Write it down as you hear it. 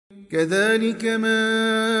كذلك ما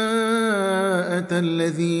أتى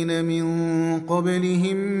الذين من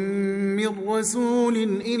قبلهم من رسول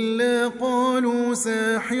إلا قالوا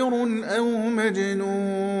ساحر أو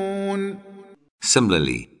مجنون.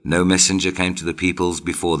 Similarly, no messenger came to the peoples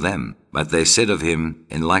before them, but they said of him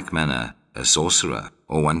in like manner, a sorcerer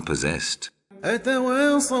or one possessed.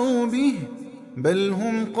 أتواصوا به بل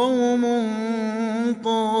هم قوم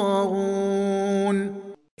طاغون.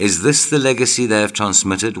 Is this the legacy they have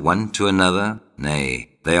transmitted one to another?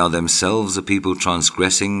 Nay, they are themselves a people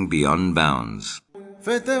transgressing beyond bounds.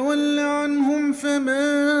 فتول عنهم فما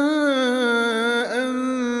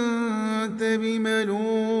أنت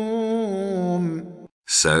بملوم.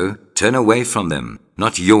 So, turn away from them,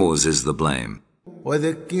 not yours is the blame.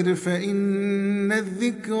 وذكر فإن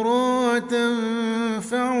الذكرى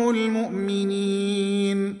تنفع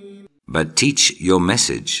المؤمنين. But teach your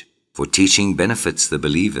message, for teaching benefits the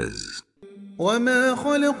believers. وما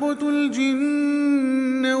خلقت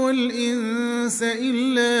الجن والإنس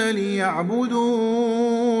إلا ليعبدون.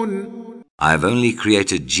 I have only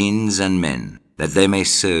created jinns and men, that they may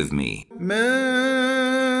serve me. ما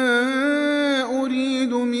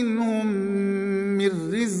أريد منهم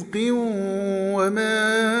من رزق وما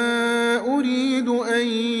أريد أن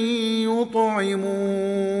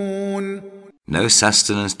يطعمون. No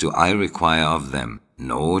sustenance do I require of them,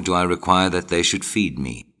 nor do I require that they should feed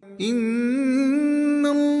me. إن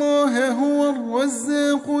الله هو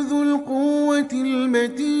الرزاق ذو القوة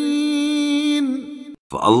المتين.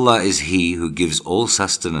 For Allah is He who gives all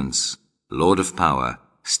sustenance, Lord of power,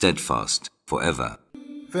 steadfast, forever.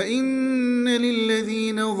 فإن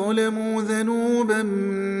للذين ظلموا ذنوبا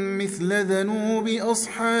مثل ذنوب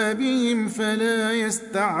أصحابهم فلا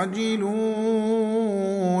يستعجلون.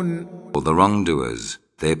 For the wrongdoers,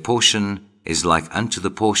 their portion is like unto the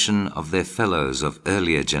portion of their fellows of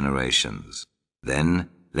earlier generations. Then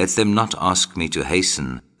let them not ask me to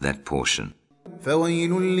hasten that portion.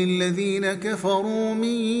 فويل للذين كفروا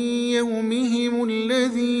من يومهم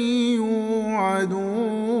الذي يوعدون.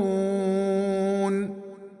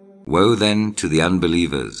 Woe then to the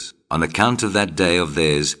unbelievers, on account of that day of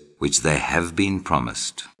theirs which they have been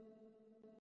promised.